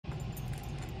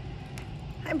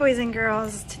Hi boys and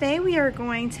girls, today we are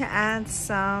going to add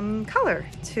some color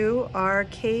to our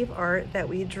cave art that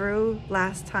we drew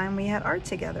last time we had art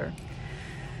together.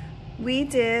 We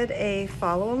did a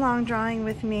follow along drawing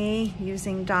with me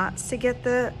using dots to get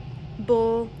the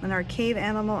bull and our cave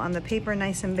animal on the paper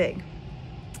nice and big.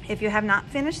 If you have not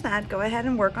finished that, go ahead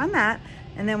and work on that,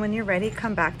 and then when you're ready,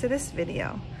 come back to this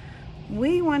video.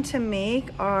 We want to make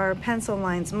our pencil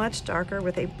lines much darker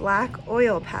with a black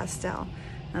oil pastel.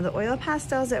 Now the oil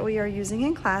pastels that we are using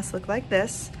in class look like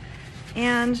this,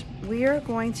 and we are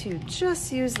going to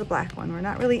just use the black one. We're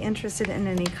not really interested in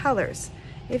any colors.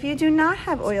 If you do not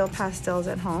have oil pastels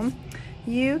at home,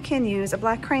 you can use a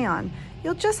black crayon.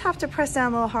 You'll just have to press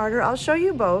down a little harder. I'll show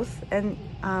you both, and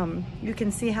you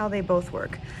can see how they both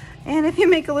work. And if you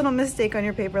make a little mistake on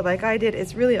your paper like I did,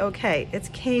 it's really okay. It's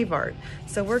cave art,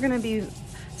 so we're gonna be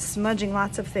smudging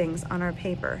lots of things on our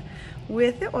paper.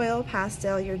 With the oil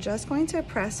pastel, you're just going to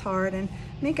press hard and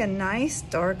make a nice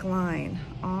dark line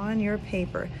on your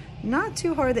paper. Not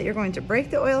too hard that you're going to break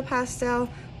the oil pastel,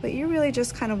 but you really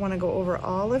just kind of want to go over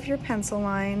all of your pencil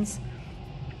lines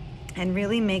and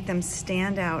really make them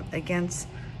stand out against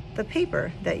the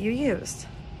paper that you used.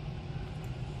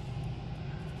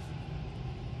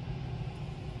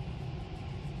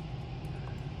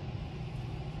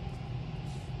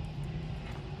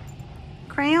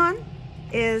 Crayon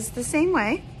is the same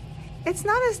way. It's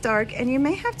not as dark, and you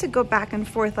may have to go back and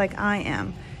forth like I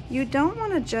am. You don't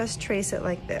want to just trace it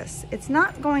like this. It's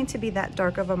not going to be that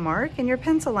dark of a mark, and your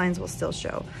pencil lines will still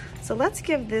show. So let's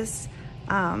give this,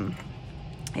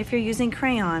 if you're using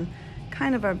crayon,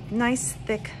 kind of a nice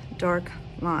thick dark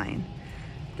line.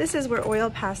 This is where oil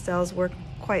pastels work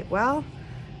quite well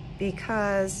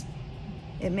because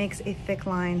it makes a thick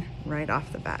line right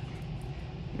off the bat.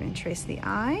 We're going to trace the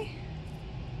eye,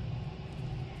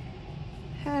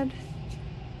 head,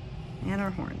 and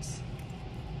our horns.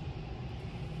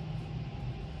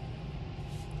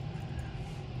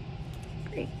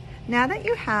 Great. Now that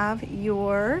you have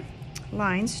your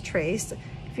lines traced,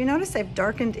 if you notice I've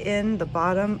darkened in the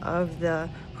bottom of the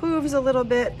hooves a little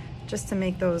bit just to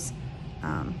make those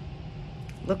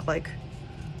look like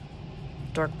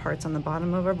dark parts on the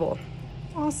bottom of our bowl.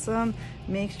 Awesome.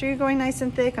 Make sure you're going nice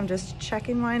and thick. I'm just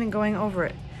checking mine and going over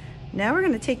it. Now we're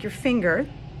going to take your finger,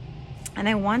 and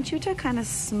I want you to kind of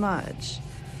smudge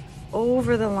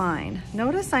over the line.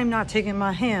 Notice I'm not taking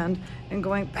my hand and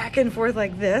going back and forth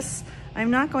like this. I'm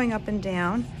not going up and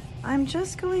down. I'm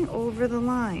just going over the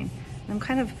line. I'm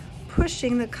kind of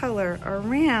pushing the color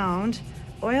around.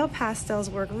 Oil pastels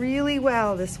work really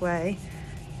well this way,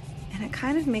 and it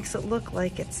kind of makes it look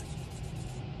like it's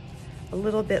a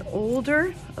little bit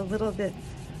older, a little bit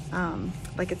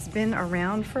like it's been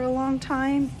around for a long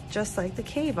time, just like the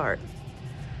cave art.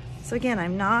 So again,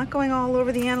 I'm not going all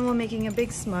over the animal making a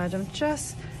big smudge. I'm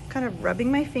just kind of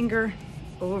rubbing my finger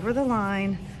over the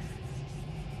line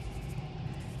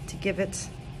to give it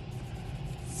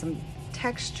some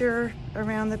texture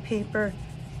around the paper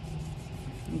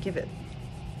and give it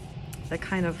the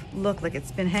kind of look like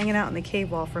it's been hanging out in the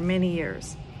cave wall for many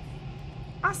years.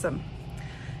 Awesome.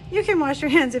 You can wash your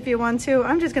hands if you want to.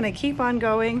 I'm just going to keep on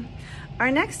going.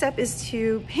 Our next step is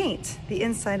to paint the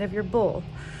inside of your bowl.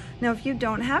 Now, if you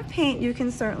don't have paint, you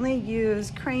can certainly use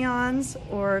crayons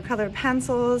or colored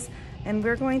pencils, and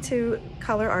we're going to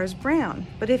color ours brown.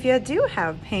 But if you do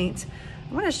have paint,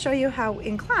 I want to show you how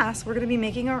in class we're going to be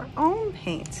making our own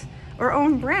paint, our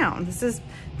own brown. This is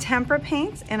tempera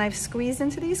paint, and I've squeezed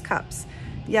into these cups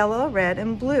yellow, red,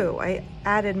 and blue. I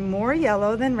added more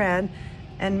yellow than red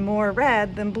and more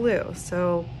red than blue.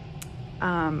 So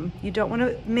you don't want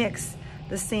to mix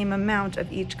the same amount of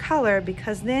each color,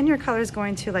 because then your color is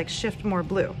going to like shift more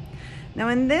blue. Now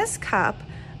in this cup,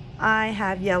 I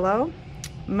have yellow,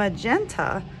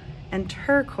 magenta, and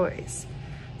turquoise.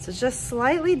 So it's just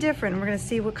slightly different. We're gonna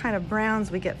see what kind of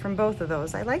browns we get from both of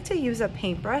those. I like to use a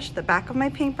paintbrush, the back of my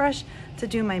paintbrush, to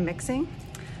do my mixing.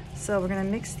 So we're gonna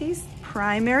mix these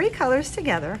primary colors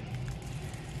together.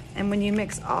 And when you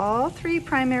mix all three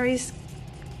primaries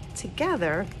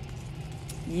together,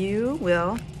 you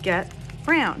will get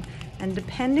brown. And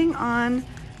depending on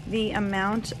the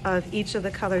amount of each of the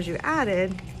colors you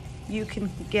added, you can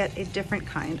get a different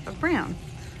kind of brown.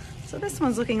 So this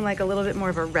one's looking like a little bit more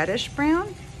of a reddish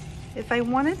brown. If I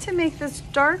wanted to make this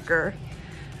darker,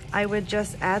 I would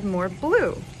just add more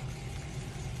blue.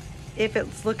 If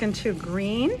it's looking too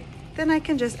green, then I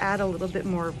can just add a little bit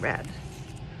more red.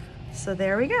 So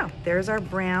there we go. There's our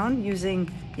brown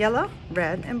using yellow,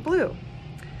 red, and blue.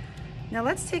 Now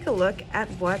let's take a look at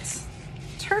what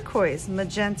turquoise,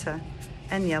 magenta,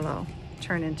 and yellow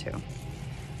turn into.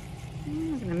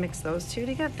 I'm gonna mix those three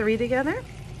together.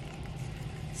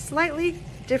 slightly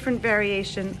different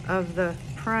variation of the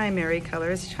primary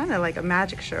color. It's kind of like a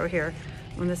magic show here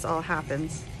when this all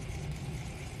happens.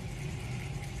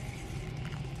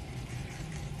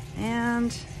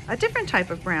 And a different type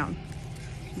of brown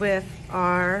with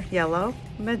our yellow,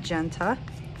 magenta,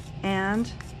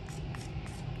 and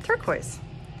turquoise.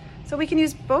 So we can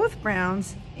use both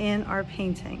browns in our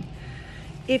painting.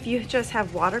 If you just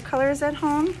have watercolors at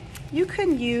home, you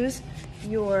can use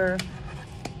your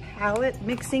palette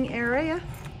mixing area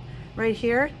right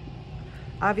here.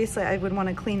 Obviously, I would want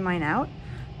to clean mine out,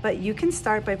 but you can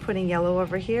start by putting yellow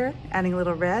over here, adding a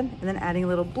little red, and then adding a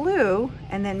little blue,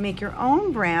 and then make your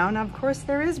own brown. Of course,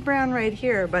 there is brown right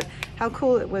here, but how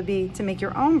cool it would be to make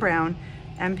your own brown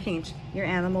and paint your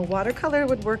animal. Watercolor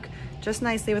would work just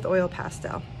nicely with oil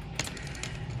pastel.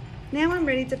 Now I'm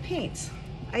ready to paint.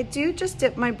 I do just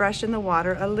dip my brush in the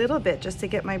water a little bit just to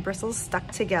get my bristles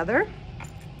stuck together,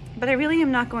 but I really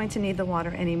am not going to need the water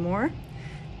anymore.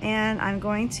 And I'm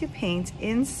going to paint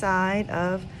inside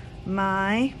of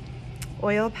my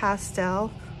oil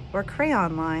pastel or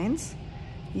crayon lines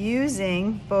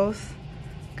using both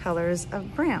colors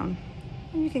of brown.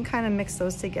 And you can kind of mix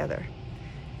those together.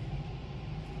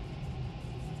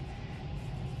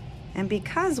 And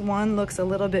because one looks a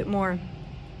little bit more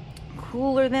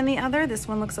cooler than the other, this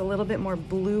one looks a little bit more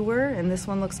bluer and this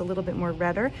one looks a little bit more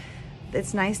redder,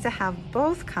 it's nice to have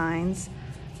both kinds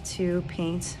to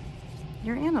paint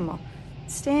your animal,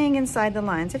 staying inside the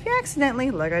lines. If you accidentally,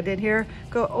 like I did here,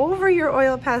 go over your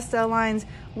oil pastel lines,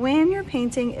 when your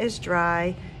painting is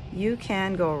dry, you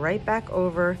can go right back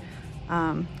over,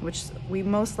 which we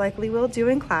most likely will do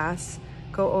in class,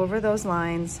 go over those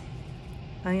lines.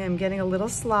 I am getting a little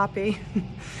sloppy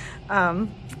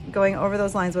going over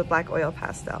those lines with black oil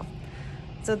pastel.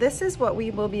 So this is what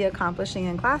we will be accomplishing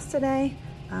in class today.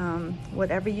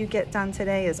 Whatever you get done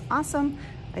today is awesome.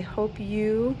 I hope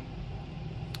you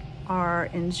are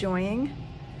enjoying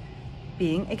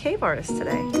being a cave artist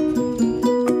today.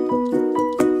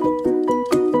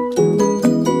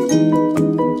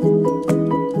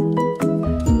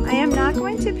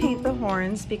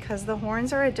 Horns because the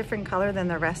horns are a different color than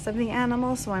the rest of the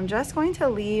animal, so I'm just going to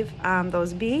leave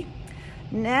those be.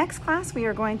 Next class we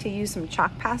are going to use some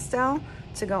chalk pastel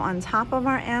to go on top of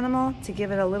our animal to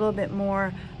give it a little bit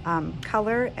more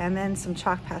color, and then some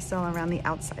chalk pastel around the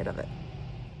outside of it.